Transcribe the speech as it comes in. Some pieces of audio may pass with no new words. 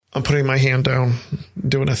I'm putting my hand down,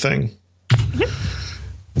 doing a thing.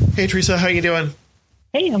 Hey, Teresa, how you doing?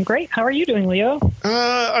 Hey, I'm great. How are you doing, Leo?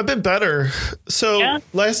 I've been better. So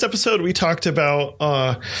last episode we talked about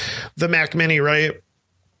the Mac Mini, right?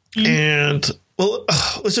 Mm-hmm. And well,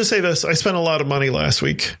 let's just say this. I spent a lot of money last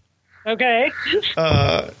week. Okay.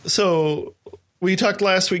 So we talked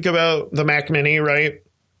last week about the Mac Mini, right?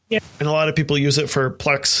 Yeah. And a lot of people use it for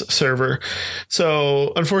Plex server.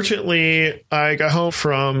 So unfortunately, I got home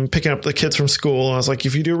from picking up the kids from school. And I was like,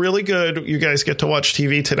 if you do really good, you guys get to watch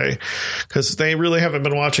TV today, because they really haven't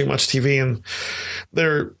been watching much TV and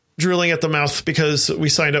they're drilling at the mouth because we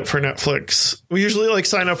signed up for Netflix. We usually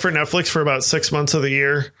sign up for Netflix for about 6 months of the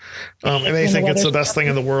year. And they think it's the best thing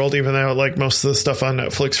in the world, even though most of the stuff on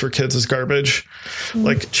Netflix for kids is garbage,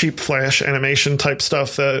 like cheap Flash animation type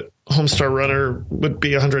stuff that Homestar Runner would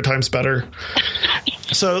be 100 times better.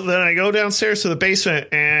 So then I go downstairs to the basement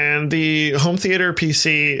and the home theater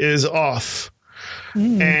PC is off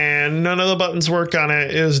and none of the buttons work on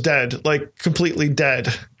it. It is dead, completely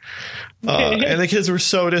dead. And the kids were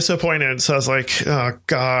so disappointed. So I was like, oh,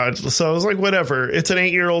 God. So I was like, whatever. It's an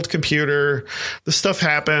 8-year-old computer. This stuff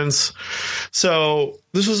happens. So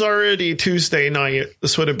this was already Tuesday night.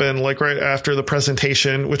 This would have been right after the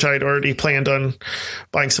presentation, which I'd already planned on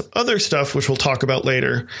buying some other stuff, which we'll talk about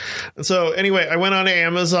later. And so anyway, I went on to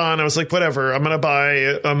Amazon. I was like, whatever. I'm going to buy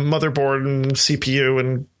a motherboard and CPU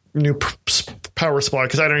and new power supply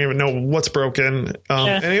because I don't even know what's broken.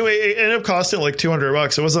 Anyway, it ended up costing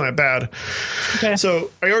 $200. It wasn't that bad. Okay.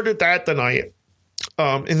 So I ordered that the night.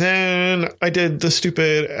 And then I did the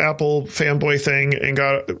stupid Apple fanboy thing and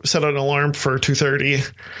set an alarm for 2:30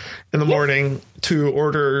 in the morning to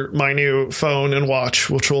order my new phone and watch,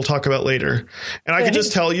 which we'll talk about later. And I can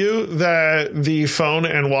just tell you that the phone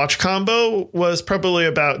and watch combo was probably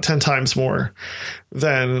about 10 times more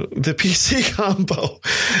than the PC combo.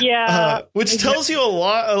 Yeah. Which tells you a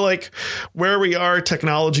lot of where we are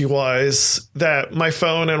technology wise, that my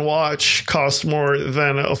phone and watch cost more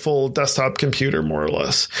than a full desktop computer, more or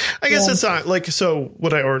less. I guess it's not so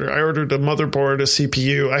what I ordered. I ordered a motherboard, a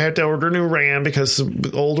CPU. I had to order new RAM because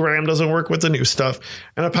the old RAM doesn't work with the new stuff,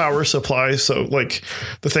 and a power supply. So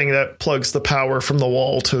the thing that plugs the power from the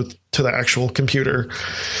wall to the actual computer.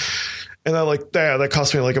 And that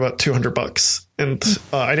cost me about $200. And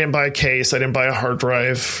I didn't buy a case. I didn't buy a hard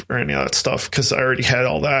drive or any of that stuff because I already had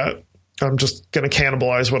all that. I'm just going to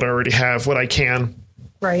cannibalize what I already have, what I can.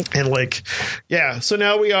 Right. And so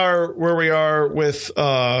now we are where we are with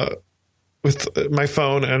my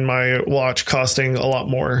phone and my watch costing a lot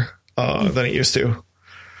more than it used to.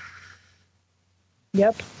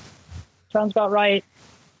 Yep. Sounds about right.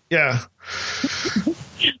 Yeah.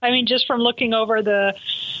 I mean, just from looking over the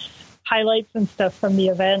highlights and stuff from the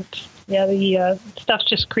event, the stuff's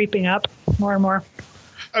just creeping up more and more.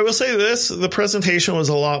 I will say this, the presentation was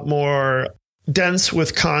a lot more dense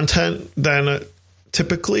with content than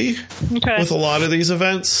typically with a lot of these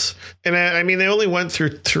events. And I mean, they only went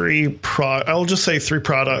through three products,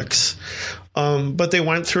 but they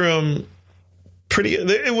went through them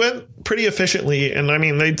it went pretty efficiently. And I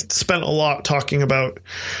mean, they spent a lot talking about,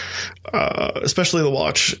 especially the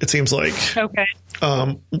watch, it seems like. Okay.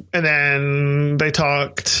 And then they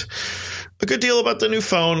talked a good deal about the new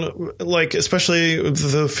phone, especially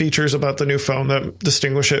the features about the new phone that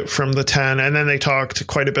distinguish it from the 10. And then they talked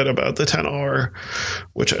quite a bit about the 10R,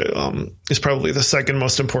 which is probably the second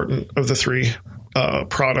most important of the three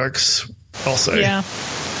products, I'll say. Yeah.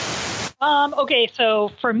 Okay,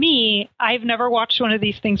 so for me, I've never watched one of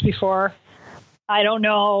these things before. I don't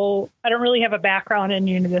know. I don't really have a background in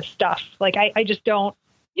any of this stuff. I just don't,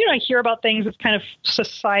 I hear about things. It's kind of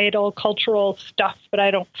societal, cultural stuff, but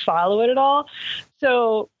I don't follow it at all.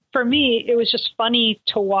 So for me, it was just funny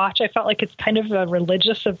to watch. I felt like it's kind of a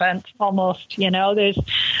religious event almost, There's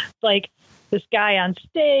this guy on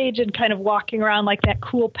stage and kind of walking around like that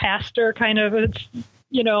cool pastor kind of,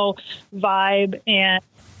 vibe. And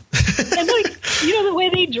the way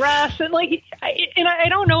they dress and I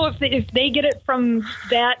don't know if they get it from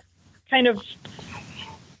that kind of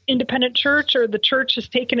independent church or the church has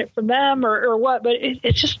taken it from them or what, but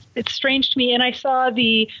it's strange to me. And I saw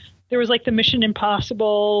there was the Mission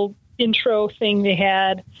Impossible intro thing they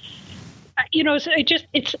had, so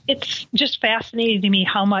it's just fascinating to me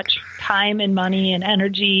how much time and money and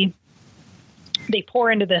energy they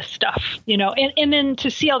pour into this stuff, and then to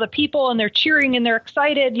see all the people and they're cheering and they're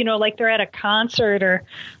excited, like they're at a concert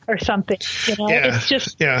or something, It's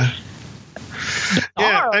just yeah.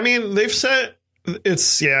 I mean, they've set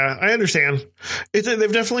I understand. They've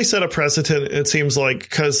definitely set a precedent, it seems like,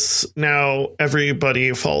 because now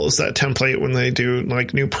everybody follows that template when they do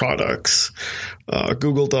like new products.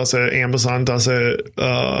 Google does it, Amazon does it,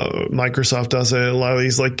 Microsoft does it. A lot of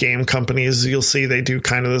these like game companies, you'll see they do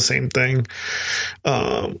kind of the same thing.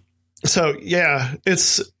 So yeah, it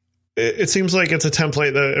seems like it's a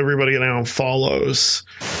template that everybody now follows.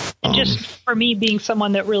 Just for me, being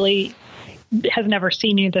someone that really has never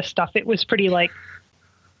seen any of this stuff, it was pretty like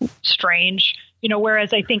strange,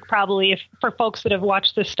 whereas I think probably if for folks that have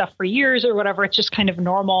watched this stuff for years or whatever, it's just kind of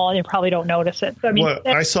normal and they probably don't notice it. I mean, what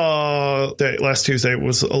I saw that last Tuesday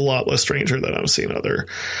was a lot less stranger than I've seen other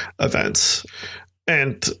events.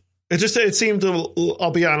 And it seemed to,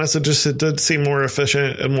 I'll be honest, it did seem more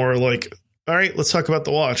efficient and more like, all right, let's talk about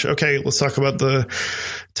the watch. Okay, let's talk about the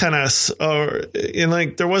XS. And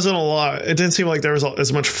like, there wasn't a lot. It didn't seem like there was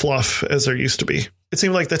as much fluff as there used to be. It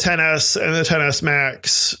seemed like the XS and the XS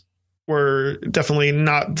Max were definitely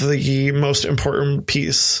not the most important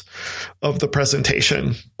piece of the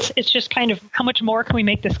presentation. It's just kind of, how much more can we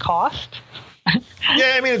make this cost?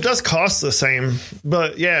 Yeah, I mean, it does cost the same,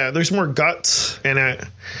 but yeah, there's more guts in it.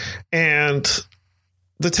 And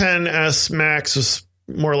the XS Max is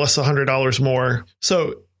more or less $100 more.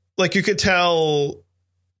 So like you could tell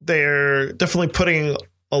they're definitely putting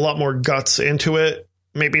a lot more guts into it,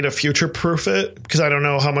 maybe to future proof it, because I don't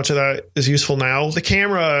know how much of that is useful now. The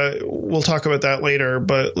camera, we'll talk about that later,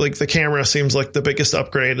 but like the camera seems like the biggest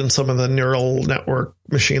upgrade in some of the neural network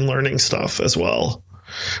machine learning stuff as well,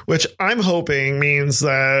 which I'm hoping means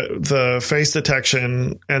that the face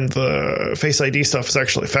detection and the Face ID stuff is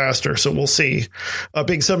actually faster. So we'll see.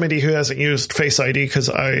 Being somebody who hasn't used Face ID, because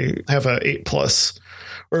I have an 8 Plus,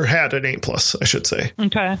 or had an 8 Plus, I should say.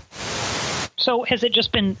 Okay. So has it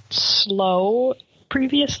just been slow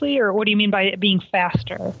previously, or what do you mean by it being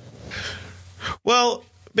faster? Well,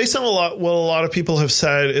 based on what a lot of people have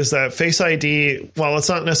said is that Face ID, while it's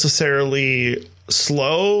not necessarily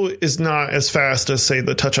slow, is not as fast as, say,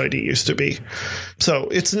 the Touch ID used to be. So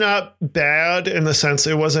it's not bad in the sense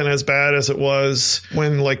it wasn't as bad as it was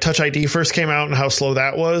when like Touch ID first came out and how slow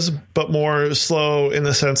that was, but more slow in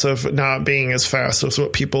the sense of not being as fast as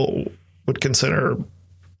what people would consider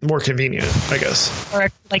more convenient, I guess. Or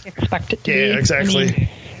like expect it to be. Yeah, exactly.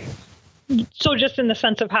 I mean, so just in the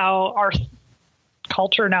sense of how our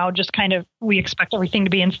culture now just kind of, we expect everything to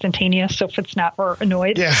be instantaneous. So if it's not, we're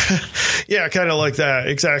annoyed. Yeah. Yeah. Kind of like that.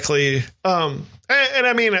 Exactly. And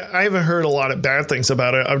I mean, I haven't heard a lot of bad things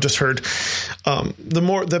about it. I've just heard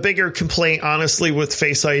the bigger complaint, honestly, with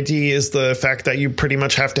Face ID is the fact that you pretty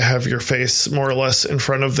much have to have your face more or less in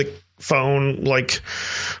front of the phone, like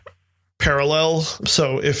parallel.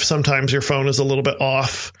 So if sometimes your phone is a little bit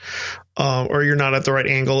off, or you're not at the right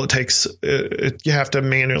angle, you have to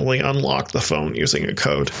manually unlock the phone using a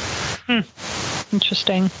code.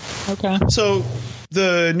 Interesting. Okay. So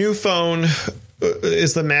the new phone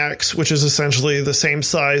is the Max, which is essentially the same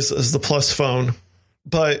size as the Plus phone,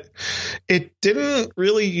 but it didn't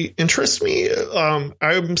really interest me.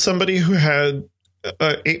 I'm somebody who had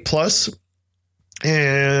 8 Plus,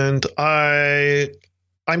 and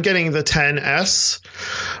I'm getting the XS,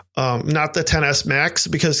 not the XS Max,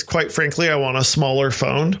 because quite frankly, I want a smaller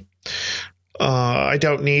phone. I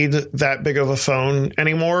don't need that big of a phone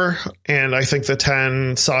anymore. And I think the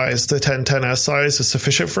 10XS size is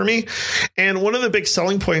sufficient for me. And one of the big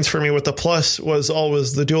selling points for me with the Plus was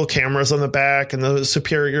always the dual cameras on the back and the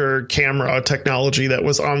superior camera technology that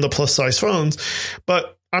was on the plus size phones.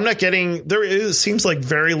 But I'm not getting, seems like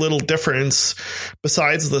very little difference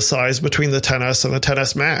besides the size between the XS and the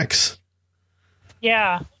XS Max.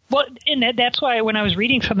 Yeah. Well, and that's why when I was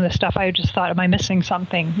reading some of this stuff, I just thought, am I missing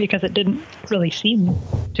something? Because it didn't really seem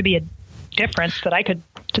to be a difference that I could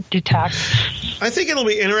detect. I think it'll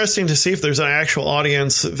be interesting to see if there's an actual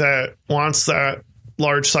audience that wants that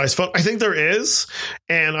large size phone. I think there is,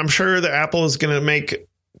 and I'm sure that Apple is going to make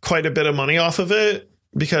quite a bit of money off of it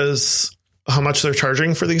because how much they're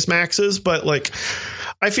charging for these Maxes. But like,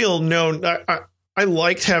 I feel I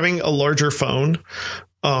liked having a larger phone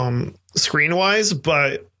screen wise,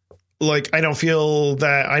 but like, I don't feel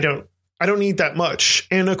that I don't need that much.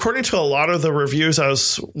 And according to a lot of the reviews I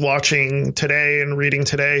was watching today and reading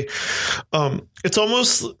today, it's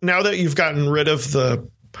almost, now that you've gotten rid of the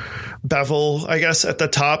bevel, I guess, at the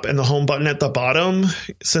top and the home button at the bottom,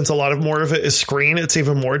 since a lot of more of it is screen, it's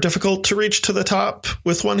even more difficult to reach to the top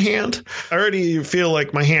with one hand. I already feel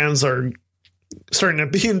like my hands are starting to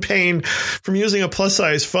be in pain from using a plus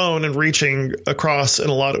size phone and reaching across in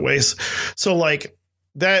a lot of ways. So like,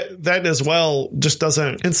 that as well just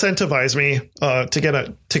doesn't incentivize me to get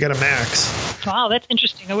a Max. Wow, that's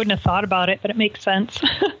interesting. I wouldn't have thought about it, but it makes sense.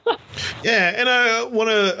 Yeah, and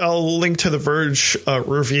I'll link to the Verge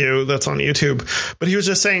review that's on YouTube. But he was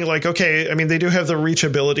just saying, like, okay, I mean, they do have the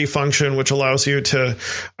reachability function, which allows you to,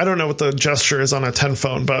 I don't know what the gesture is on a 10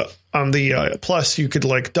 phone, but on the Plus, you could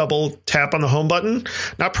like double tap on the home button,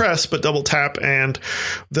 not press, but double tap, and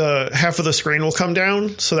the half of the screen will come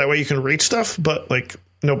down, so that way you can reach stuff. But like,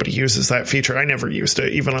 nobody uses that feature. I never used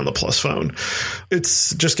it, even on the Plus phone.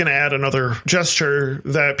 It's just going to add another gesture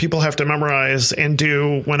that people have to memorize and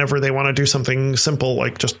do whenever they want to do something simple,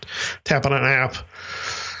 like just tap on an app.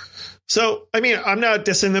 So, I mean, I'm not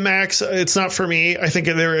dissing the Max. It's not for me. I think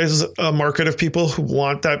there is a market of people who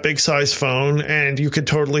want that big size phone, and you could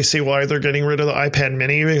totally see why they're getting rid of the iPad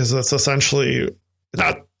mini, because that's essentially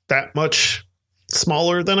not that much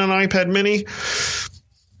smaller than an iPad mini.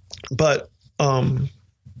 But,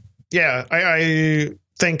 yeah, I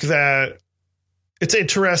think that it's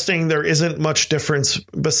interesting. There isn't much difference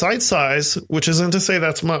besides size, which isn't to say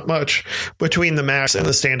that's much, between the Max and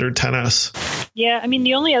the standard XS. Yeah, I mean,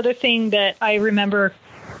 the only other thing that I remember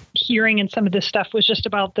hearing in some of this stuff was just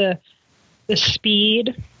about the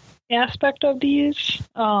speed aspect of these.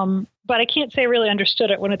 But I can't say I really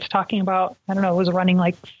understood it when it's talking about, I don't know, it was running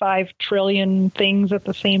like 5 trillion things at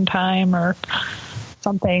the same time or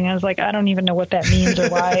something. I was like, I don't even know what that means or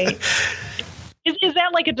why. Is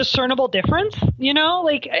that like a discernible difference? You know,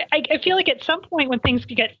 like I feel like at some point when things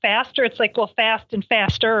get faster, it's like, well, fast and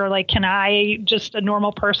faster, or like, can I, just a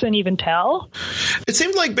normal person, even tell? It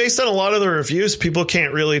seemed like based on a lot of the reviews, people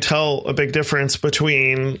can't really tell a big difference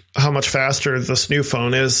between how much faster this new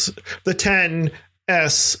phone is. The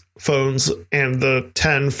XS phones and the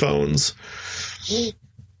 10 phones.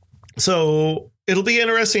 So it'll be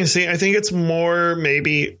interesting to see. I think it's more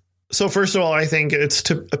maybe. So first of all, I think it's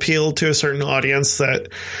to appeal to a certain audience that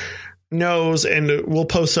knows, and we'll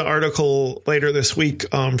post an article later this week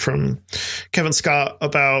from Kevin Scott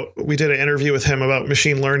we did an interview with him about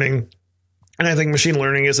machine learning. And I think machine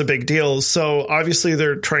learning is a big deal. So obviously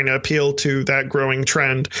they're trying to appeal to that growing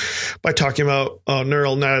trend by talking about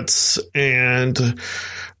neural nets and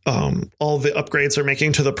all the upgrades they're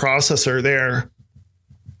making to the processor there.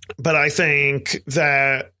 But I think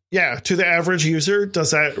that, yeah, to the average user,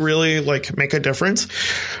 does that really like make a difference?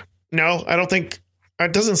 No, I don't think.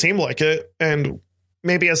 It doesn't seem like it. And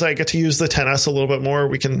maybe as I get to use the XS a little bit more,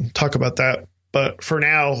 we can talk about that. But for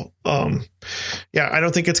now, yeah, I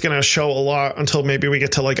don't think it's going to show a lot until maybe we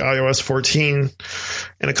get to like iOS 14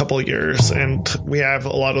 in a couple of years, and we have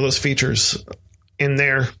a lot of those features in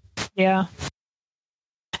there. Yeah.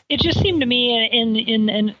 It just seemed to me,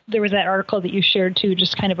 and there was that article that you shared too,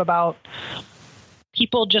 just kind of about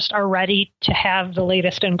people just are ready to have the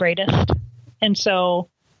latest and greatest. And so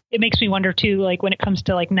it makes me wonder too, like when it comes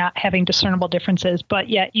to like not having discernible differences, but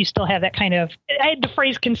yet you still have that kind of, the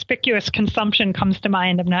phrase conspicuous consumption comes to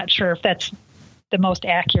mind. I'm not sure if that's the most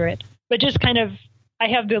accurate, but just kind of, I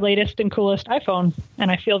have the latest and coolest iPhone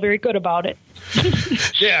and I feel very good about it.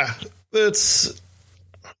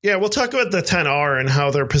 Yeah, we'll talk about the XR and how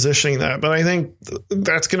they're positioning that, but I think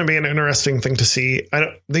that's going to be an interesting thing to see.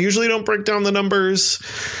 They usually don't break down the numbers,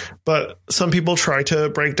 but some people try to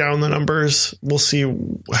break down the numbers. We'll see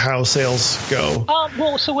how sales go.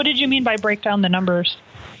 Well, so what did you mean by break down the numbers?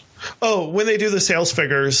 Oh, when they do the sales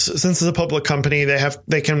figures, since it's a public company, they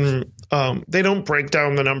don't break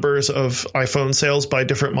down the numbers of iPhone sales by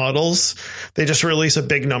different models. They just release a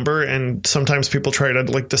big number, and sometimes people try to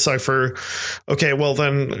like decipher, okay, well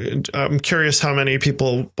then I'm curious how many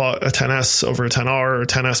people bought a XS over a XR or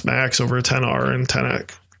XS Max over a XR and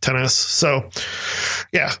XS. So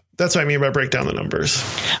yeah, that's what I mean by break down the numbers.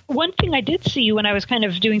 One thing I did see when I was kind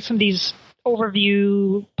of doing some of these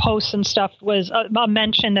overview posts and stuff was a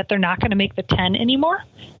mention that they're not going to make the 10 anymore.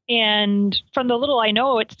 And from the little I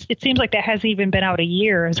know, it seems like that hasn't even been out a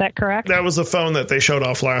year. Is that correct? That was the phone that they showed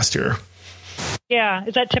off last year. Yeah.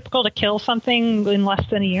 Is that typical to kill something in less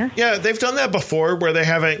than a year? Yeah, they've done that before where they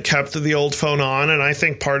haven't kept the old phone on. And I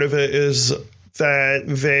think part of it is that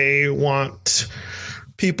they want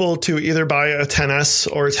people to either buy a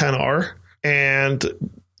XS or a XR. And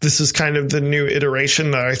this is kind of the new iteration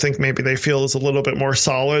that I think maybe they feel is a little bit more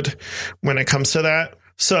solid when it comes to that.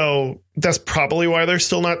 So that's probably why they're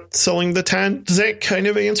still not selling the 10. Does that kind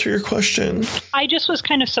of answer your question? I just was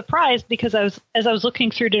kind of surprised because as I was looking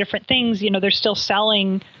through the different things, they're still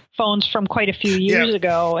selling phones from quite a few years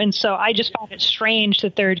ago. And so I just found it strange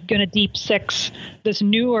that they're going to Deep Six this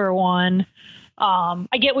newer one.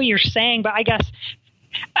 I get what you're saying, but I guess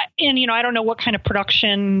and, I don't know what kind of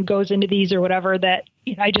production goes into these or whatever that,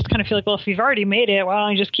 I just kind of feel like, well, if you've already made it, why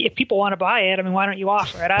don't you just if people want to buy it, why don't you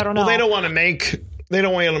offer it? I don't know. Well, they don't want to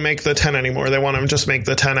make the 10 anymore. They want to just make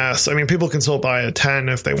the 10S. People can still buy a 10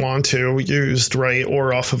 if they want to, used, right,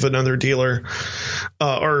 or off of another dealer,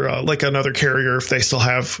 or like another carrier if they still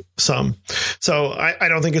have some. So I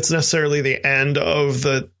don't think it's necessarily the end of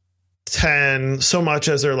the 10 so much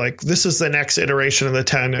as they're like, this is the next iteration of the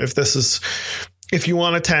 10. If you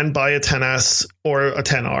want a 10, buy a 10S or a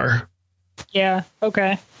 10R. Yeah.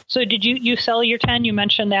 Okay. So did you sell your 10? You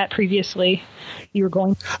mentioned that previously. You were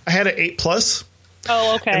going. I had an 8 Plus.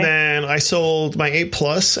 Oh, okay. And then I sold my 8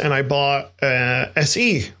 Plus and I bought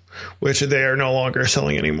SE, which they are no longer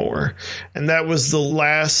selling anymore. And that was the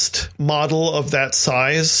last model of that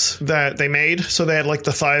size that they made. So they had like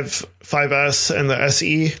the 5S and the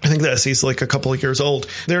SE. I think the SE is like a couple of years old.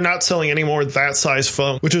 They're not selling any more that size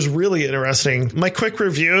phone, which is really interesting. My quick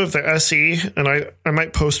review of the SE, and I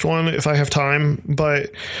might post one if I have time,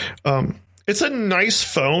 but it's a nice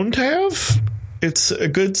phone to have. It's a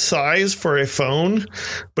good size for a phone,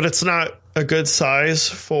 but it's not a good size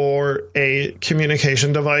for a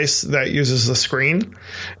communication device that uses the screen.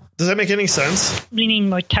 Does that make any sense? Meaning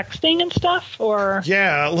like texting and stuff, or?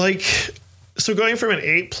 Yeah, so going from an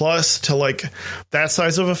 8 Plus to like that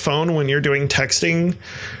size of a phone when you're doing texting,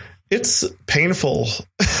 it's painful.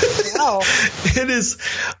 Wow.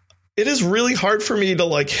 It is really hard for me to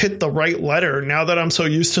like hit the right letter now that I'm so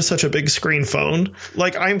used to such a big screen phone.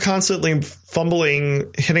 Like I'm constantly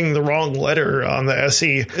fumbling, hitting the wrong letter on the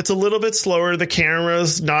SE. It's a little bit slower. The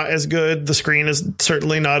camera's not as good. The screen is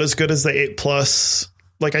certainly not as good as the 8 Plus.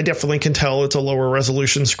 Like I definitely can tell it's a lower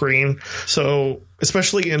resolution screen. So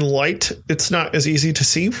especially in light, it's not as easy to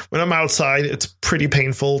see. When I'm outside, it's pretty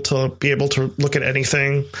painful to be able to look at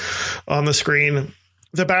anything on the screen.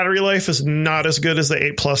 The battery life is not as good as the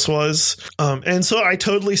 8 Plus was. And so I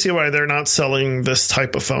totally see why they're not selling this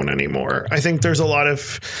type of phone anymore. I think there's a lot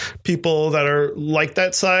of people that are like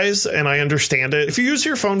that size, and I understand it. If you use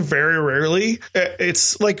your phone very rarely,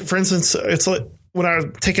 it's like, for instance, it's like when I was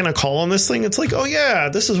taking a call on this thing, it's like, oh yeah,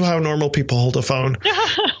 this is how normal people hold a phone.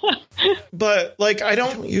 But like, I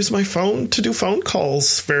don't use my phone to do phone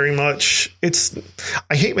calls very much.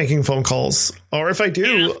 I hate making phone calls. Or if I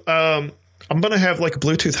do, I'm going to have like a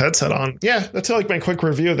Bluetooth headset on. Yeah, that's like my quick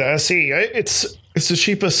review of the SE. It's the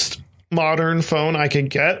cheapest modern phone I could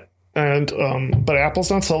get. And but Apple's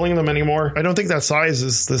not selling them anymore. I don't think that size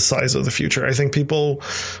is the size of the future. I think people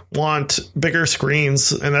want bigger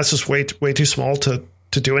screens, and that's just way too small to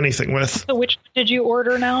do anything with. So which did you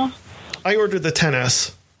order now? I ordered the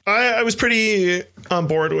 10S. I was pretty on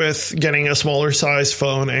board with getting a smaller size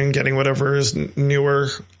phone and getting whatever is newer.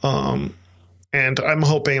 And I'm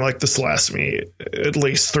hoping like this lasts me at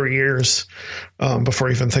least 3 years before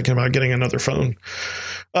even thinking about getting another phone.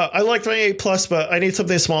 I like my 8 Plus, but I need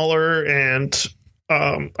something smaller. And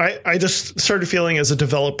I just started feeling as a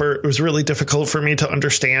developer, it was really difficult for me to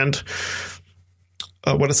understand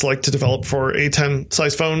what it's like to develop for a 10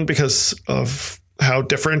 size phone because of how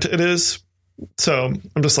different it is. So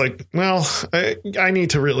I'm just like, well, I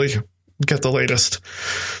need to really get the latest.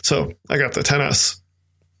 So I got the 10S.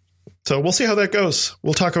 So we'll see how that goes.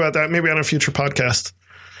 We'll talk about that maybe on a future podcast.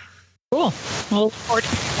 Cool. We'll look forward to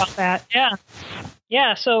talking about that. Yeah.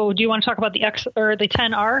 Yeah. So do you want to talk about the X or the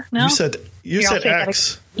 10R now? You said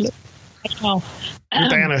X. I know. You're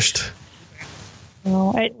banished.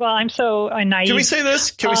 Well, I'm so naive. Can we say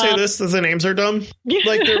this? Can we say this? That the names are dumb?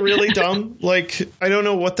 Like they're really dumb. Like I don't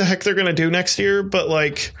know what the heck they're going to do next year, but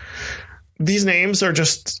like these names are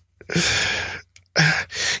just,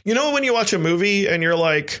 when you watch a movie and you're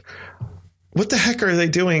like, what the heck are they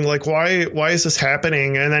doing? Like, why is this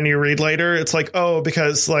happening? And then you read later, it's like, oh,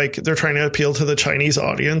 because like they're trying to appeal to the Chinese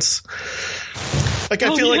audience. Like,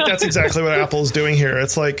 I feel like that's exactly what Apple's doing here.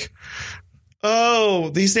 It's like, oh,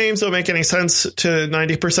 these names don't make any sense to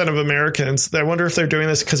 90% of Americans. I wonder if they're doing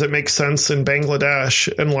this because it makes sense in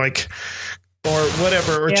Bangladesh and like, or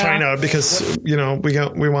whatever, or China, because, we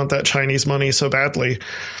want that Chinese money so badly.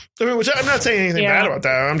 I mean, which I'm not saying anything bad about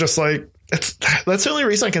that. I'm just like, that's the only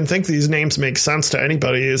reason I can think these names make sense to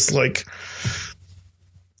anybody is like,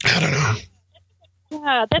 I don't know.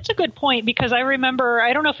 Yeah, that's a good point because I remember,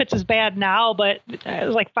 I don't know if it's as bad now, but it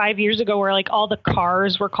was like 5 years ago where like all the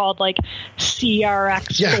cars were called like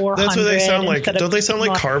CRX 400. Yeah, that's what they sound like. Don't they sound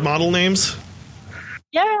like car model names?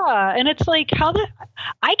 Yeah. And it's like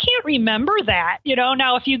I can't remember that,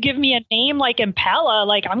 now if you give me a name like Impala,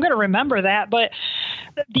 like I'm going to remember that. But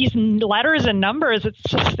these letters and numbers.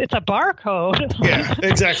 It's a barcode. Yeah,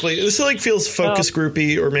 exactly. This like feels focus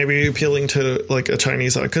groupy or maybe appealing to like a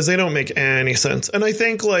Chinese because they don't make any sense. And I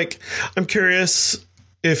think like I'm curious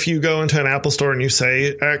if you go into an Apple store and you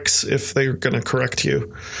say X, if they're going to correct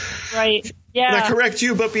you. Right. Yeah. Not correct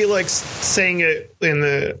you, but be like saying it in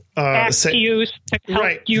the to you to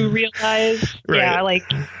help you realize. Right. Yeah. Like.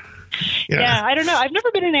 Yeah. I don't know. I've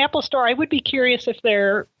never been in an Apple store. I would be curious if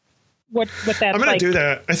they're what that's I'm going to do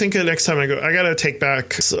that. I think the next time I go, I got to take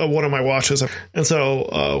back one of my watches. And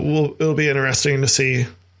so it'll be interesting to see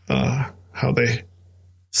how they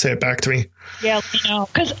say it back to me. Yeah,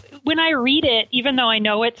 because when I read it, even though I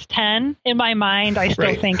know it's 10, in my mind, I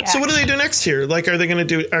still think X. So what do they do next year? Like, are they going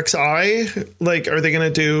to do XI? Like, are they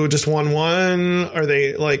going to do just 1.1? Are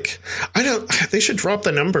they like, they should drop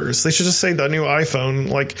the numbers. They should just say the new iPhone.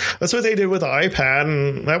 Like, that's what they did with the iPad,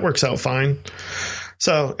 and that works out fine.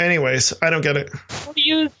 So anyways, I don't get it. We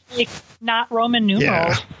use like not Roman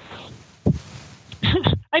numerals. Yeah.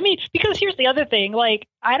 I mean, because here's the other thing. Like,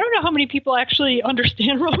 I don't know how many people actually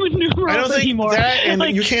understand Roman numerals I don't think anymore. That, and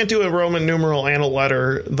like, you can't do a Roman numeral and a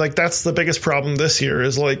letter. Like, that's the biggest problem this year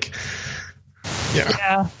is like,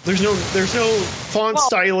 yeah. There's no font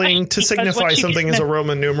styling to signify something as a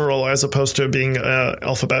Roman numeral as opposed to being an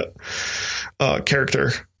alphabet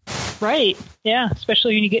character. Right. Yeah.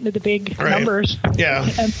 Especially when you get into the big numbers. Yeah.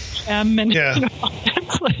 M and yeah.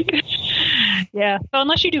 It's like, yeah. So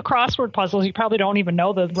unless you do crossword puzzles, you probably don't even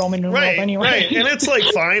know the Roman numerals anyway. Right. And it's like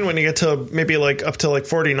fine when you get to maybe like up to like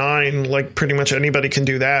 49, like pretty much anybody can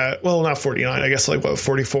do that. Well, not 49, I guess like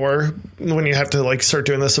 44 when you have to like start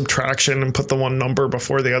doing the subtraction and put the one number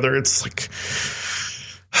before the other. It's like,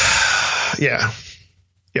 yeah.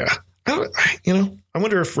 I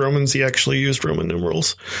wonder if Roman Z actually used Roman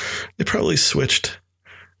numerals. They probably switched.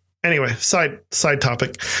 Anyway, side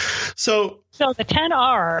topic. So the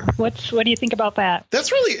 10R, what do you think about that?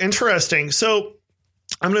 That's really interesting. So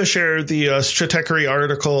I'm going to share the Stratechery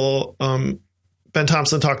article. Ben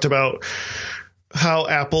Thompson talked about how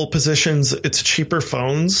Apple positions its cheaper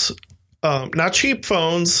phones, not cheap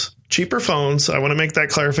phones, cheaper phones. I want to make that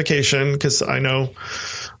clarification because I know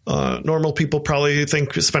normal people probably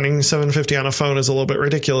think spending $750 on a phone is a little bit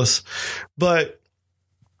ridiculous, but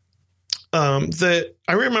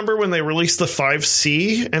I remember when they released the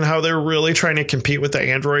 5C and how they're really trying to compete with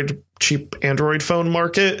the cheap Android phone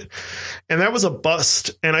market. And that was a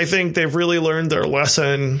bust. And I think they've really learned their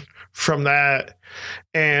lesson from that.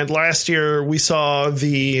 And last year we saw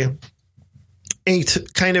the 8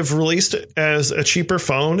 kind of released as a cheaper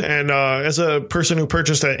phone. And as a person who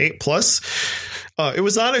purchased an 8 Plus, it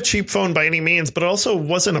was not a cheap phone by any means, but it also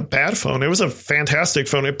wasn't a bad phone. It was a fantastic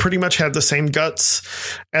phone. It pretty much had the same guts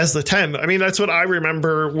as the 10. I mean, that's what I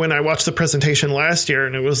remember when I watched the presentation last year.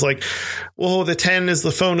 And it was like, well, the 10 is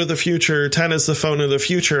the phone of the future. 10 is the phone of the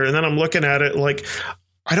future. And then I'm looking at it like,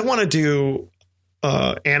 I don't want to do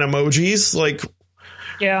animojis. Like,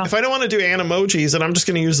 yeah. If I don't want to do animojis and I'm just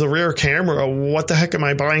going to use the rear camera, what the heck am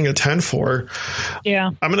I buying a 10 for?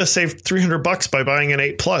 Yeah. I'm going to save $300 by buying an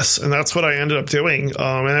 8 Plus. And that's what I ended up doing.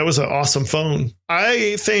 And that was an awesome phone.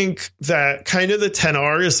 I think that kind of the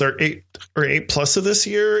 10R is their 8 or 8 Plus of this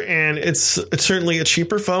year. And it's certainly a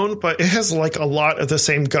cheaper phone, but it has like a lot of the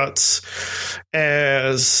same guts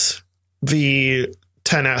as the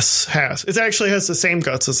 10S has. It actually has the same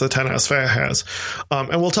guts as the 10S has.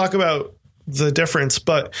 And we'll talk about the difference,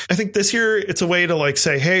 but I think this year it's a way to like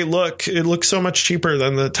say, hey, look, it looks so much cheaper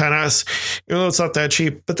than the 10S, it's not that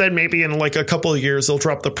cheap, but then maybe in like a couple of years they'll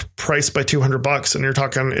drop the price by $200 and you're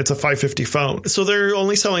talking it's a $550 phone. So they're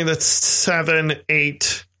only selling the 7,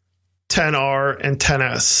 8, 10R and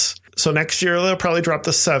 10S. So next year they'll probably drop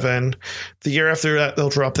the 7. The year after that they'll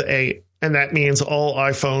drop the 8. And that means all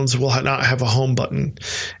iPhones will not have a home button.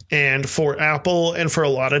 And for Apple and for a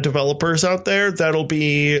lot of developers out there, that'll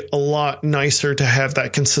be a lot nicer to have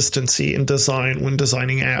that consistency in design when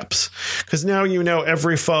designing apps. Because now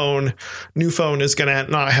every new phone is going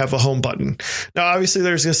to not have a home button. Now, obviously,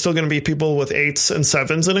 there's still going to be people with 8s and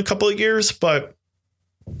 7s in a couple of years, but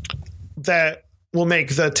that will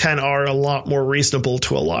make the 10R a lot more reasonable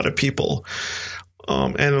to a lot of people.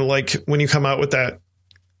 And like when you come out with that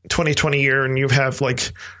 2020 year and you have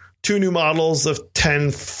like 2 new models of 10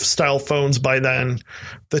 style phones by then,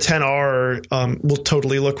 the 10R will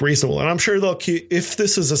totally look reasonable. And I'm sure if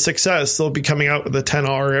this is a success, they'll be coming out with a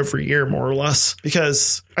 10R every year, more or less,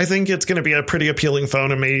 because I think it's going to be a pretty appealing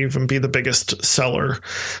phone and may even be the biggest seller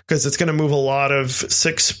because it's going to move a lot of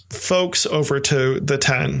 6 folks over to the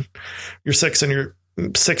 10, your 6 and your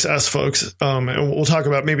 6S folks. And we'll talk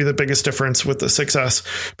about maybe the biggest difference with the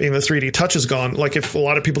 6S being the 3D touch is gone. Like if a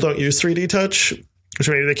lot of people don't use 3D touch, which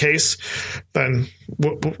may be the case, then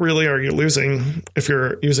what really are you losing if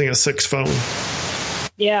you're using a 6 phone?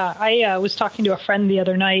 Yeah, I was talking to a friend the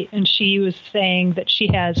other night, and she was saying that she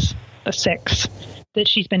has a 6 that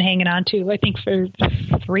she's been hanging on to, I think, for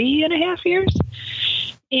 3.5 years.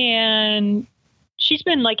 And she's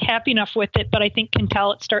been like happy enough with it, but I think can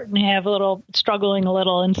tell it's starting to have struggling a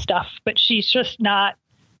little and stuff. But she's just not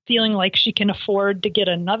feeling like she can afford to get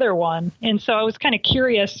another one. And so I was kind of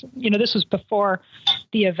curious, this was before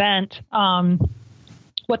the event,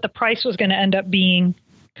 what the price was going to end up being,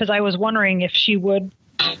 because I was wondering if she would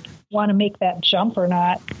want to make that jump or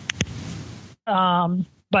not.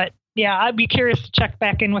 But yeah, I'd be curious to check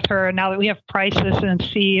back in with her now that we have prices and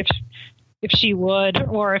see if she would,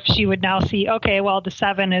 or if she would now see, okay, well, the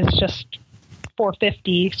 7 is just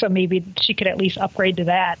 $450, so maybe she could at least upgrade to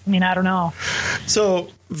that. I mean, I don't know. So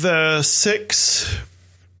the 6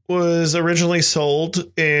 was originally sold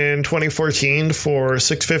in 2014 for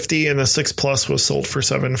 $650, and the 6 Plus was sold for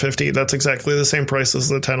 $750. That's exactly the same price as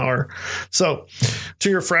the 10R. So to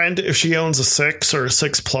your friend, if she owns a 6 or a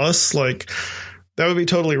 6 Plus, like that would be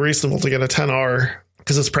totally reasonable to get a 10R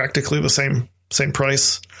because it's practically the same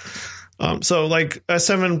price. So like a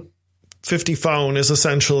 $750 phone is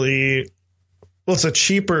essentially, well, it's a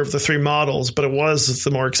cheaper of the 3 models, but it was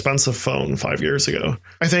the more expensive phone 5 years ago.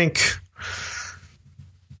 I think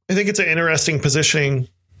it's an interesting positioning.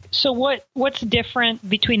 So what's different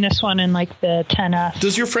between this one and like the 10S?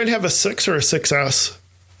 Does your friend have a 6 or a 6S?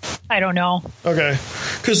 I don't know. Okay.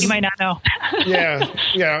 You might not know. Yeah.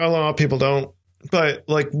 A lot of people don't. But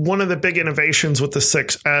like one of the big innovations with the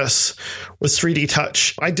 6S was 3D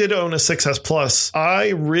Touch. I did own a 6S Plus. I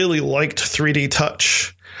really liked 3D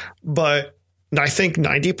Touch, but I think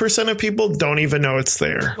 90% of people don't even know it's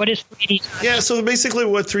there. What is 3D Touch? Yeah, so basically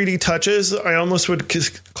what 3D Touch is, I almost would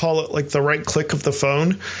call it like the right click of the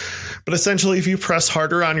phone. But essentially, if you press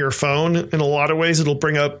harder on your phone, in a lot of ways, it'll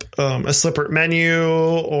bring up a separate menu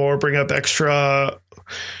or bring up extra.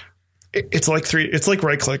 It's like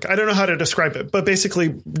right click. I don't know how to describe it, but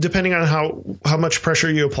basically, depending on how much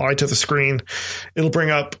pressure you apply to the screen, it'll bring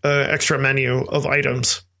up an extra menu of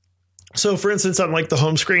items. So for instance, on like the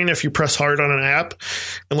home screen, if you press hard on an app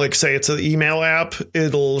and like say it's an email app,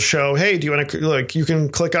 it'll show, hey, do you want to like, you can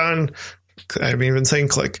click on, I'm even saying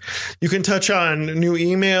click, you can touch on new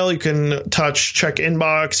email, you can touch check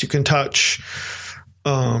inbox, you can touch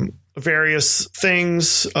various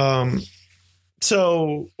things.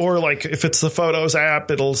 So, or like if it's the Photos app,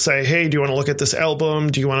 it'll say, hey, do you want to look at this album?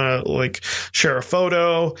 Do you want to like share a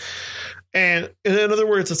photo? And in other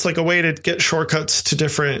words, it's like a way to get shortcuts to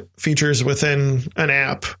different features within an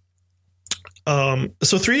app. So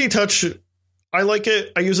 3D Touch, I like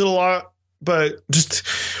it. I use it a lot, but just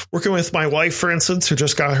working with my wife, for instance, who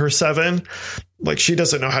just got her 7, like she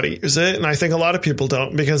doesn't know how to use it. And I think a lot of people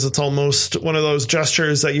don't, because it's almost one of those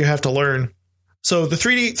gestures that you have to learn. So the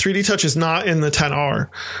 3D Touch is not in the 10R.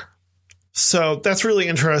 So that's really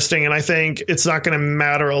interesting. And I think it's not going to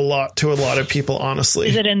matter a lot to a lot of people, honestly.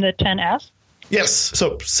 Is it in the 10S? Yes.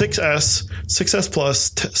 So 6S, 6S Plus,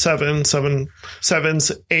 7s,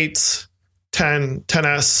 8s, 10,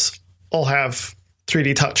 10S all have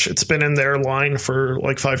 3D Touch. It's been in their line for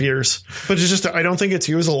like 5 years. But it's just, I don't think it's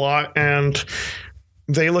used a lot. And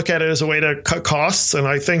they look at it as a way to cut costs. And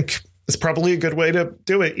I think it's probably a good way to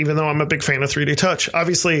do it, even though I'm a big fan of 3D Touch.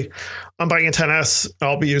 Obviously, I'm buying a 10S.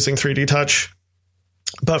 I'll be using 3D Touch.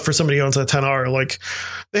 But for somebody who owns a 10R, like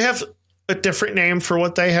they have a different name for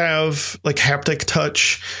what they have, like haptic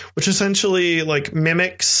touch, which essentially like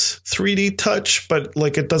mimics 3D touch, but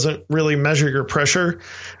like it doesn't really measure your pressure.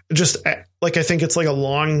 Just like, I think it's like a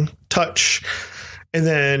long touch. And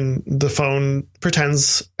then the phone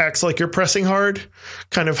acts like you're pressing hard,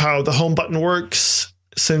 kind of how the home button works,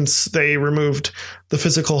 since they removed the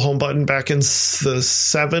physical home button back in the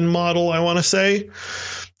 7 model, I want to say.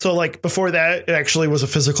 So like before that, it actually was a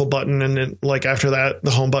physical button. And then like after that,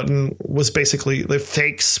 the home button was basically the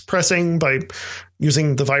fakes pressing by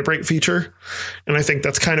using the vibrate feature. And I think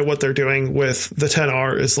that's kind of what they're doing with the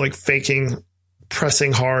 10R, is like faking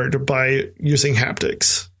pressing hard by using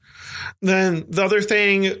haptics. Then the other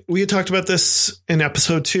thing, we had talked about this in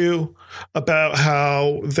episode 2 about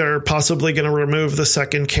how they're possibly going to remove the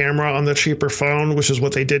second camera on the cheaper phone, which is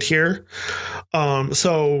what they did here.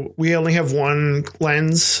 So we only have one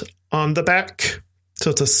lens on the back.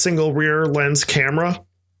 So it's a single rear lens camera.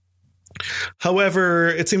 However,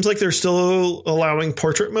 it seems like they're still allowing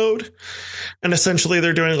portrait mode. And essentially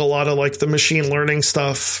they're doing a lot of like the machine learning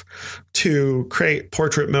stuff to create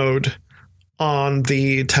portrait mode on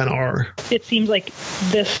the 10R. It seems like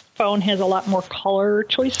this phone has a lot more color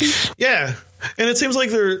choices. Yeah. And it seems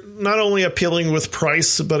like they're not only appealing with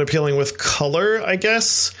price, but appealing with color, I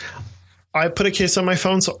guess. I put a case on my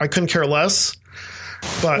phone, so I couldn't care less.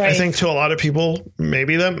 But right. I think to a lot of people,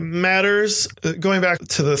 maybe that matters. Going back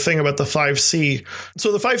to the thing about the 5C.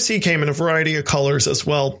 So the 5C came in a variety of colors as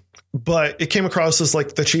well, but it came across as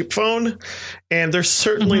like the cheap phone. And they're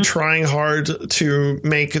certainly trying hard to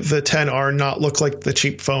make the 10R not look like the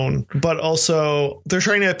cheap phone. But also they're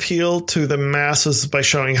trying to appeal to the masses by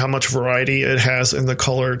showing how much variety it has in the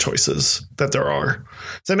color choices that there are.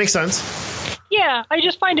 Does that make sense? Yeah, I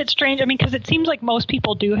just find it strange. I mean, because it seems like most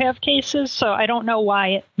people do have cases, so I don't know why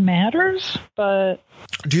it matters, but...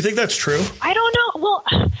 Do you think that's true? I don't know. Well,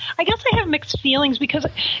 I guess I have mixed feelings because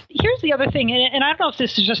here's the other thing, and I don't know if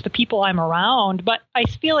this is just the people I'm around, but I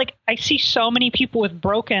feel like I see so many people with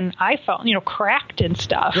broken iPhone, cracked and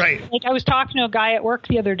stuff. Right. Like I was talking to a guy at work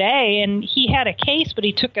the other day, and he had a case, but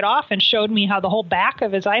he took it off and showed me how the whole back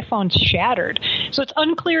of his iPhone's shattered. So it's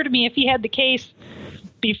unclear to me if he had the case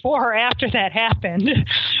before or after that happened.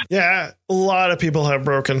 Yeah, a lot of people have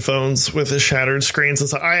broken phones with the shattered screens.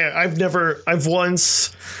 And so I've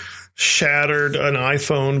once shattered an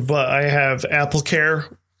iPhone, but I have Apple Care,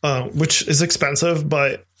 which is expensive,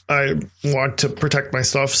 but I want to protect my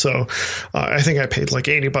stuff. So I think I paid like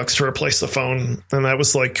 $80 to replace the phone. And that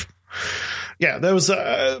was like, yeah, that was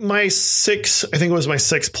my 6. I think it was my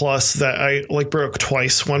 6 Plus that I like broke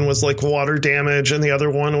twice. One was like water damage, and the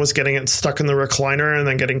other one was getting it stuck in the recliner and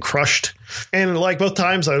then getting crushed. And like both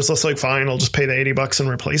times, I was just like, fine, I'll just pay the $80 and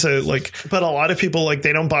replace it. Like, but a lot of people like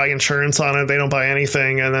they don't buy insurance on it, they don't buy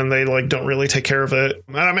anything, and then they like don't really take care of it.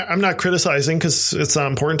 I'm not criticizing because it's not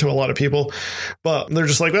important to a lot of people, but they're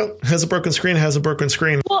just like, well, has a broken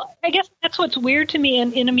screen. Well, I guess that's what's weird to me,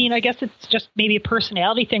 and I mean, I guess it's just maybe a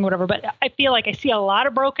personality thing, or whatever. But I feel like I see a lot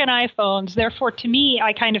of broken iPhones. Therefore, to me,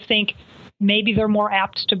 I kind of think maybe they're more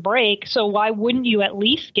apt to break. So why wouldn't you at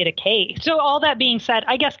least get a case? So all that being said,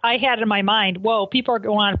 I guess I had in my mind, whoa, people are going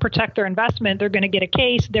to want to protect their investment. They're going to get a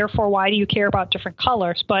case. Therefore, why do you care about different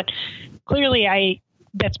colors? But clearly,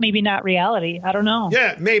 that's maybe not reality. I don't know.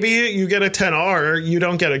 Yeah, maybe you get a 10R, you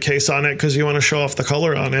don't get a case on it because you want to show off the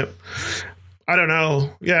color on it. I don't know.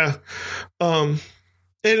 Yeah.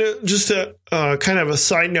 And just a kind of a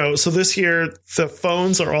side note. So this year, the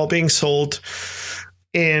phones are all being sold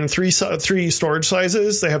in three storage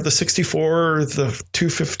sizes. They have the 64, the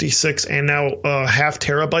 256, and now half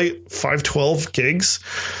terabyte, 512 gigs.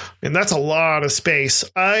 And that's a lot of space.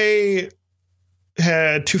 I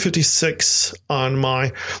had 256 on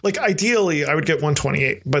my, like, ideally I would get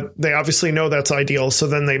 128, but they obviously know that's ideal. So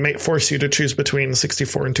then they may force you to choose between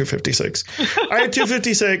 64 and 256. I had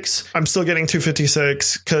 256. I'm still getting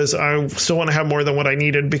 256 because I still want to have more than what I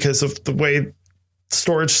needed because of the way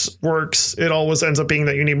storage works. It always ends up being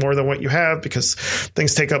that you need more than what you have because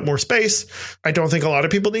things take up more space. I don't think a lot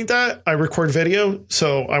of people need that. I record video,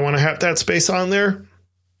 so I want to have that space on there.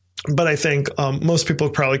 But I think most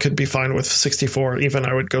people probably could be fine with 64. Even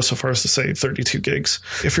I would go so far as to say 32 gigs.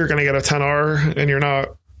 If you're going to get a 10R and you're not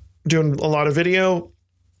doing a lot of video,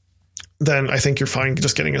 then I think you're fine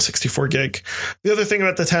just getting a 64 gig. The other thing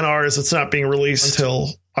about the 10R is it's not being released until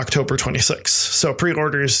October 26th. So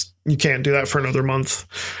pre-orders, you can't do that for another month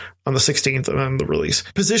on the 16th and then the release.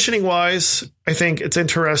 Positioning wise, I think it's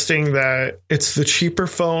interesting that it's the cheaper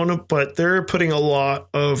phone, but they're putting a lot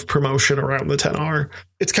of promotion around the 10R.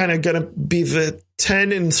 It's kind of going to be the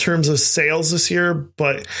 10 in terms of sales this year,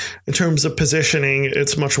 but in terms of positioning,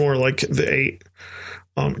 it's much more like the 8.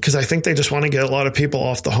 Because I think they just want to get a lot of people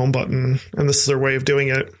off the home button, and this is their way of doing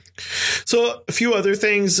it. So a few other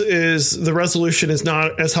things is the resolution is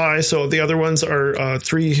not as high. So the other ones are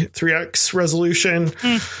 3x resolution,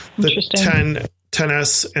 the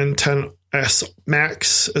 10S and 10S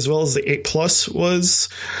Max, as well as the 8 Plus was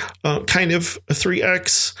kind of a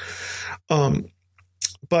 3x.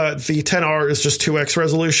 But the 10R is just 2x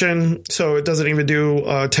resolution, so it doesn't even do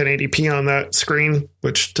 1080p on that screen,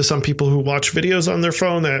 which to some people who watch videos on their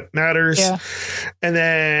phone, that matters. Yeah. And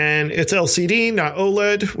then it's LCD, not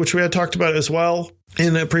OLED, which we had talked about as well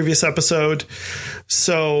in a previous episode.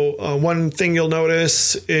 So one thing you'll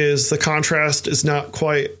notice is the contrast is not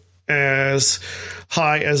quite as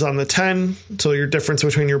high as on the 10. So your difference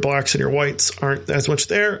between your blacks and your whites aren't as much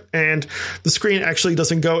there. And the screen actually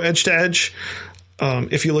doesn't go edge to edge.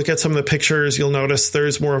 If you look at some of the pictures, you'll notice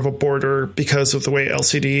there's more of a border because of the way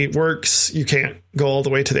LCD works. You can't go all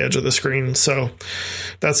the way to the edge of the screen. So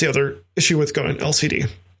that's the other issue with going LCD.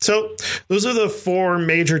 So those are the 4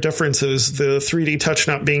 major differences: the 3D touch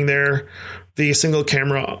not being there, the single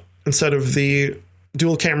camera instead of the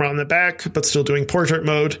dual camera on the back, but still doing portrait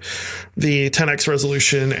mode, the 10x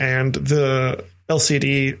resolution, and the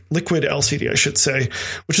LCD, liquid LCD, I should say,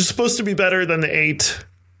 which is supposed to be better than the 8,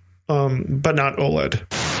 but not OLED.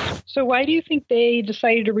 So why do you think they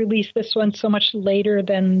decided to release this one so much later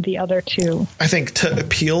than the other two? I think to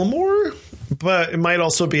appeal more, but it might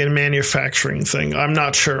also be a manufacturing thing. I'm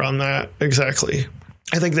not sure on that exactly.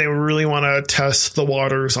 I think they really want to test the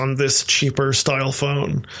waters on this cheaper style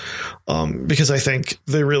phone, because I think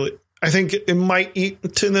it might eat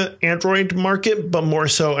to the Android market, but more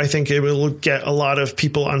so, I think it will get a lot of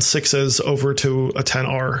people on 6s over to a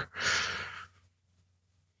 10R.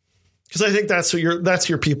 Because I think that's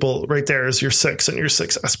your people right there, is your 6 and your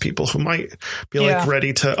 6S people who might be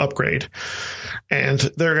ready to upgrade. And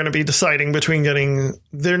they're going to be deciding between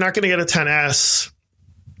they're not going to get a 10S,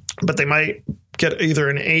 but they might get either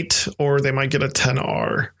an 8 or they might get a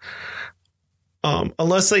 10R.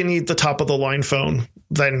 Unless they need the top of the line phone,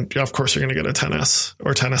 then of course you're going to get a 10S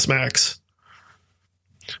or 10S Max.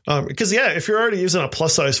 Because if you're already using a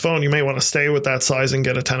plus size phone, you may want to stay with that size and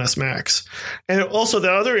get a 10S Max. And also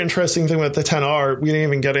the other interesting thing with the 10R, we didn't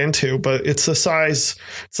even get into, but it's the size.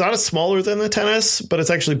 It's not as smaller than the 10S, but it's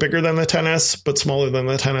actually bigger than the 10S, but smaller than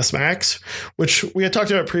the 10S Max, which we had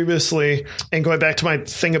talked about previously. And going back to my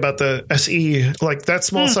thing about the SE, like that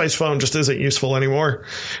small size phone just isn't useful anymore.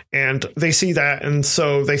 And they see that. And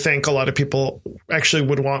so they think a lot of people actually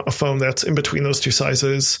would want a phone that's in between those two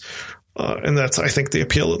sizes. And that's, I think, the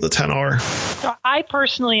appeal of the 10R. So I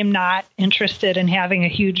personally am not interested in having a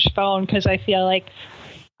huge phone because I feel like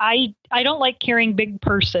I don't like carrying big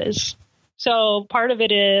purses. So part of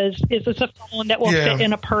it is this a phone that will fit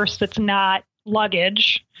in a purse that's not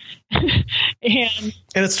luggage? and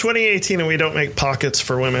it's 2018 and we don't make pockets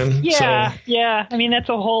for women. Yeah. I mean, that's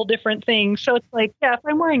a whole different thing. So it's like, if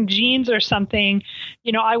I'm wearing jeans or something,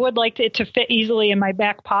 I would like it to fit easily in my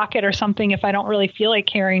back pocket or something if I don't really feel like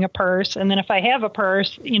carrying a purse. And then if I have a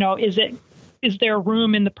purse, is there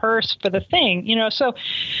room in the purse for the thing? So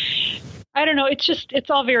I don't know. It's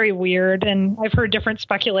all very weird. And I've heard different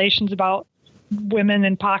speculations about women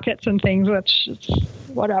and pockets and things, which is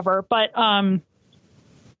whatever. But,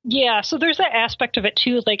 so there's that aspect of it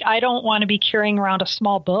too. Like, I don't want to be carrying around a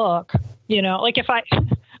small book, like if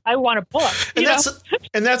I want a book,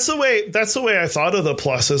 and that's the way I thought of the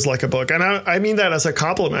Plus as like a book. And I mean that as a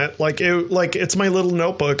compliment. It's my little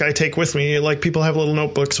notebook I take with me. Like people have little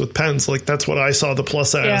notebooks with pens. Like that's what I saw the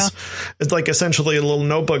Plus as. Yeah. It's like essentially a little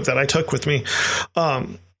notebook that I took with me.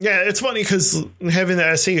 Yeah, it's funny because having the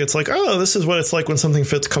SE, it's like, oh, this is what it's like when something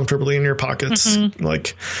fits comfortably in your pockets. Mm-hmm.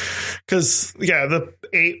 Like, because, the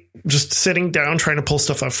 8, just sitting down trying to pull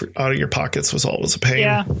stuff out of your pockets was always a pain.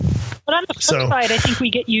 Yeah. But on the flip side, I think we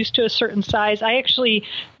get used to a certain size. I actually,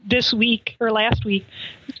 this week or last week,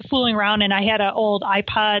 fooling around and I had an old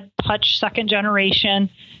iPod Touch 2nd generation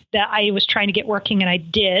that I was trying to get working, and I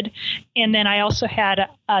did. And then I also had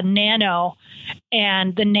a Nano,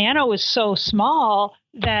 and the Nano was so small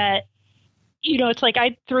that, it's like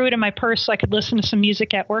I threw it in my purse so I could listen to some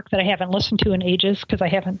music at work that I haven't listened to in ages because I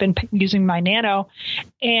haven't been using my Nano.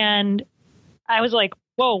 And I was like,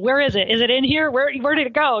 whoa, where is it? Is it in here? Where did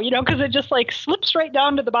it go? Because it just like slips right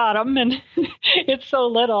down to the bottom and it's so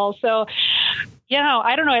little. So,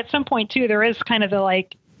 I don't know. At some point too, there is kind of the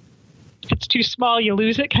like, if it's too small, you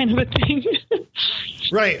lose it kind of a thing.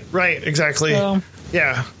 Right. Exactly. So,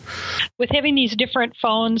 yeah. With having these different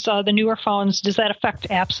phones, the newer phones, does that affect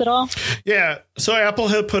apps at all? Yeah. So Apple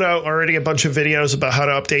had put out already a bunch of videos about how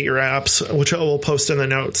to update your apps, which I will post in the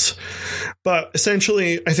notes. But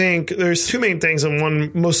essentially, I think there's two main things and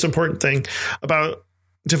one most important thing about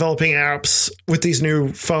developing apps with these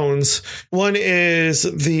new phones. One is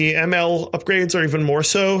the ML upgrades are even more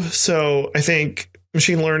so. So I think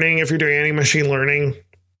machine learning, if you're doing any machine learning,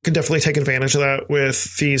 can definitely take advantage of that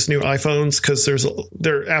with these new iPhones because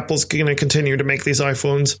Apple's going to continue to make these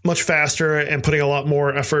iPhones much faster and putting a lot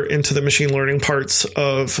more effort into the machine learning parts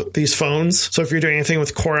of these phones. So if you're doing anything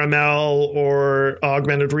with Core ML or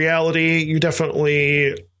augmented reality, you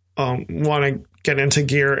definitely want to get into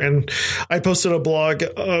gear. And I posted a blog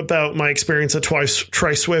about my experience at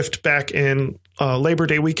TriSwift back in Labor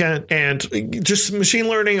Day weekend, and just machine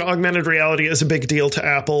learning, augmented reality is a big deal to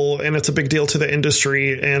Apple and it's a big deal to the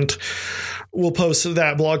industry. And we'll post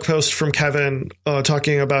that blog post from Kevin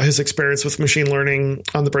talking about his experience with machine learning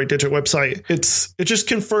on the Bright Digit website. It just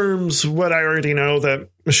confirms what I already know, that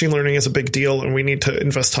machine learning is a big deal and we need to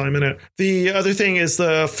invest time in it. The other thing is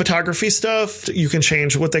the photography stuff. You can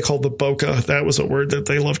change what they call the bokeh. That was a word that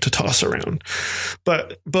they love to toss around.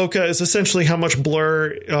 But bokeh is essentially how much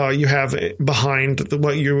blur you have behind behind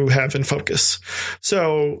what you have in focus.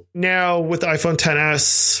 So now with the iPhone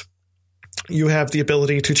XS, you have the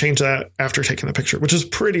ability to change that after taking the picture, which is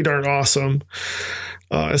pretty darn awesome.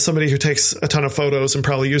 As somebody who takes a ton of photos and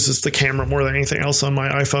probably uses the camera more than anything else on my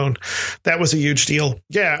iPhone, that was a huge deal.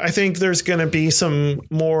 Yeah, I think there's going to be some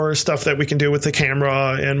more stuff that we can do with the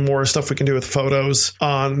camera and more stuff we can do with photos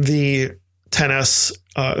on the XS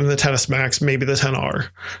and the XS Max, maybe the XR.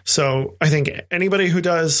 So I think anybody who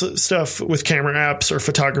does stuff with camera apps or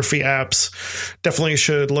photography apps definitely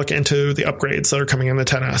should look into the upgrades that are coming in the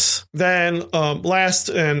XS. Then last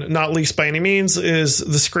and not least by any means is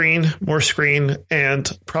the screen, more screen,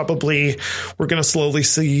 and probably we're going to slowly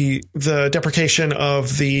see the deprecation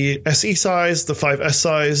of the SE size, the 5S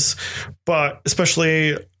size, but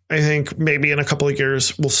especially I think maybe in a couple of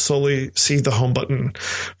years, we'll slowly see the home button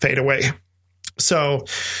fade away. So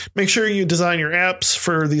make sure you design your apps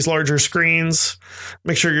for these larger screens.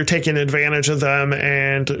 Make sure you're taking advantage of them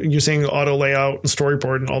and using auto layout and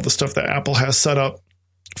storyboard and all the stuff that Apple has set up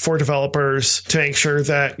for developers to make sure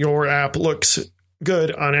that your app looks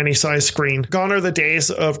good on any size screen. Gone are the days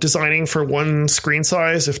of designing for one screen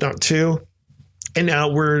size, if not two. And now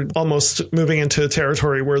we're almost moving into a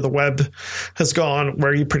territory where the web has gone,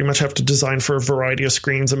 where you pretty much have to design for a variety of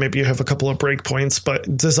screens, and maybe you have a couple of breakpoints,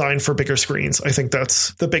 but design for bigger screens. I think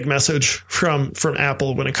that's the big message from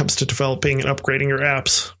Apple when it comes to developing and upgrading your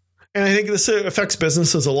apps. And I think this affects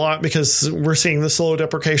businesses a lot because we're seeing the slow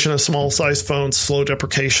deprecation of small size phones, slow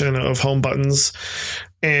deprecation of home buttons.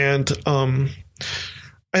 And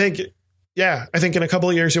I think in a couple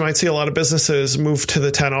of years, you might see a lot of businesses move to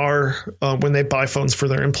the XR when they buy phones for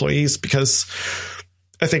their employees, because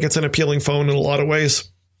I think it's an appealing phone in a lot of ways.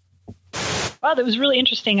 Wow, that was really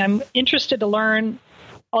interesting. I'm interested to learn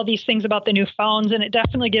all these things about the new phones, and it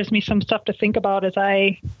definitely gives me some stuff to think about as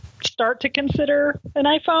I start to consider an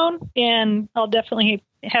iPhone. And I'll definitely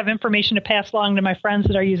have information to pass along to my friends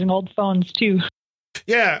that are using old phones too.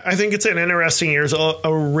 Yeah, I think it's an interesting year. So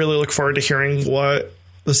I'll really look forward to hearing what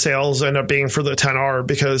the sales end up being for the XR,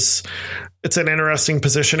 because it's an interesting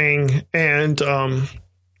positioning, and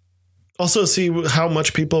also see how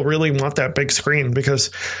much people really want that big screen,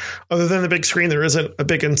 because other than the big screen, there isn't a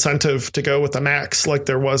big incentive to go with the Max like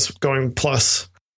there was going Plus.